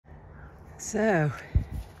So,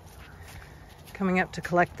 coming up to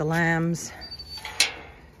collect the lambs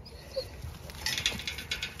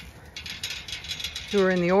who are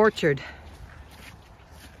in the orchard.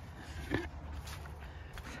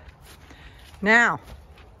 Now,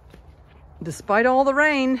 despite all the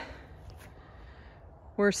rain,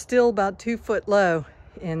 we're still about 2 foot low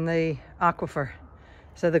in the aquifer.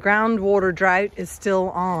 So the groundwater drought is still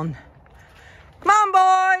on. Come on,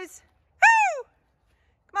 boys! Woo!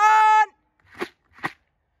 Come on!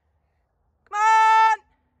 Come on!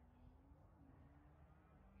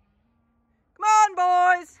 Come on,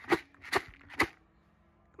 boys!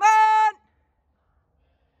 Come on!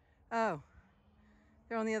 Oh,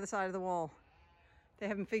 they're on the other side of the wall. They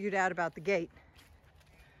haven't figured out about the gate.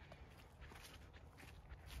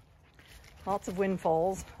 Lots of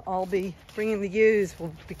windfalls. I'll be bringing the ewes,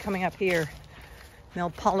 will be coming up here. They'll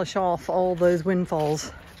polish off all those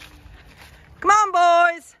windfalls. Come on,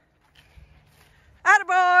 boys! Atta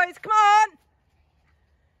boys, come on!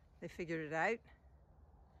 They figured it out.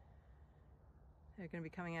 They're going to be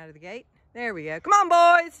coming out of the gate. There we go. Come on,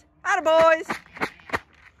 boys! Atta boys!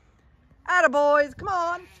 Atta boys, come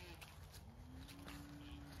on!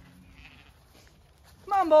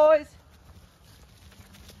 Come on, boys!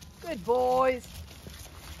 Good boys!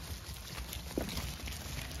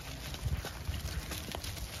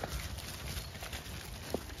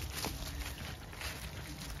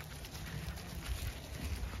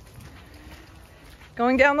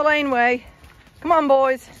 Going down the laneway. Come on,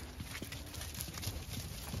 boys.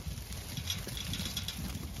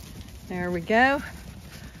 There we go.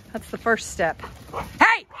 That's the first step.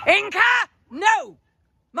 Hey, Inca! No!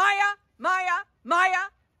 Maya, Maya, Maya,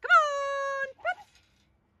 come on!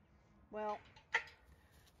 Well,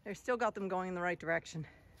 they've still got them going in the right direction.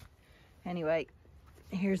 Anyway,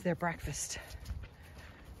 here's their breakfast.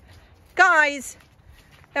 Guys,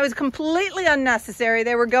 that was completely unnecessary.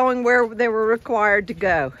 They were going where they were required to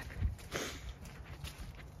go.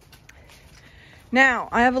 Now,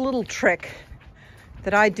 I have a little trick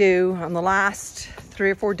that I do on the last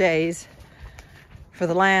 3 or 4 days for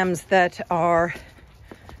the lambs that are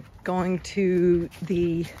going to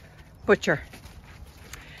the butcher.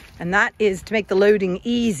 And that is to make the loading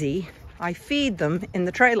easy. I feed them in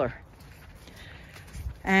the trailer.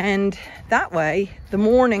 And that way, the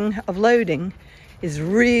morning of loading is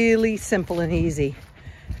really simple and easy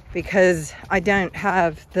because I don't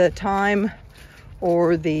have the time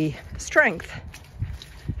or the strength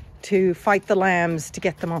to fight the lambs to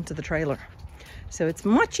get them onto the trailer. So it's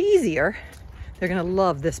much easier. They're gonna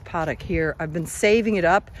love this paddock here. I've been saving it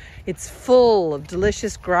up. It's full of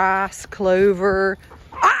delicious grass, clover.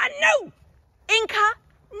 Ah, no! Inca,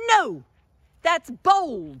 no! That's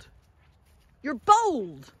bold. You're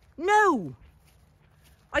bold. No!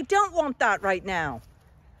 I don't want that right now.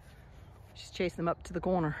 Just chase them up to the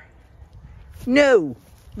corner. No!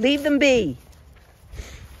 Leave them be.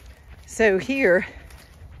 So here,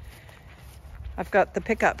 I've got the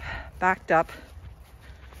pickup backed up.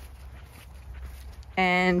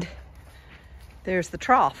 And there's the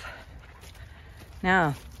trough.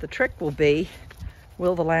 Now, the trick will be,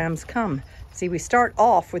 will the lambs come? See, we start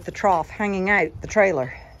off with the trough hanging out the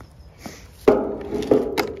trailer.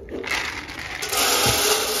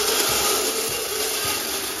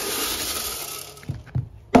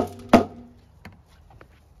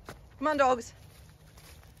 Come on, dogs.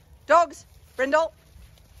 Dogs, Brindle.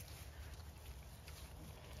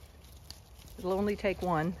 It'll only take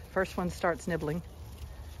one. First one starts nibbling.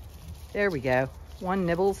 There we go. One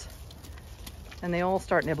nibbles, and they all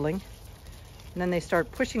start nibbling. And then they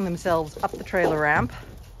start pushing themselves up the trailer ramp.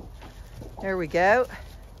 There we go.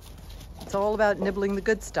 It's all about nibbling the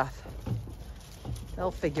good stuff.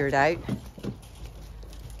 They'll figure it out.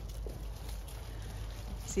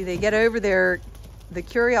 See, they get over the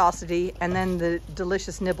curiosity and then the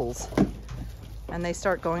delicious nibbles. And they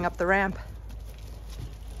start going up the ramp.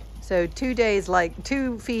 So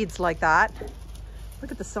 2 feeds like that. Look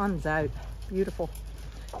at the sun's out, beautiful.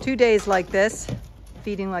 2 days like this,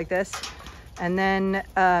 feeding like this. And then,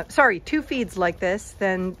 2 feeds like this,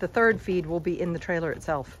 then the third feed will be in the trailer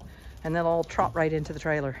itself. And they'll all trot right into the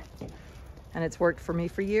trailer. And it's worked for me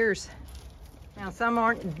for years. Now, some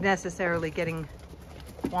aren't necessarily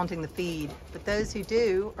wanting the feed, but those who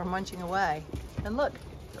do are munching away. And look,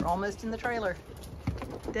 they're almost in the trailer.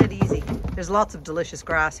 Dead easy. There's lots of delicious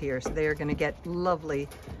grass here, so they are going to get lovely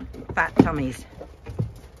fat tummies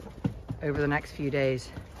over the next few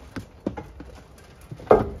days.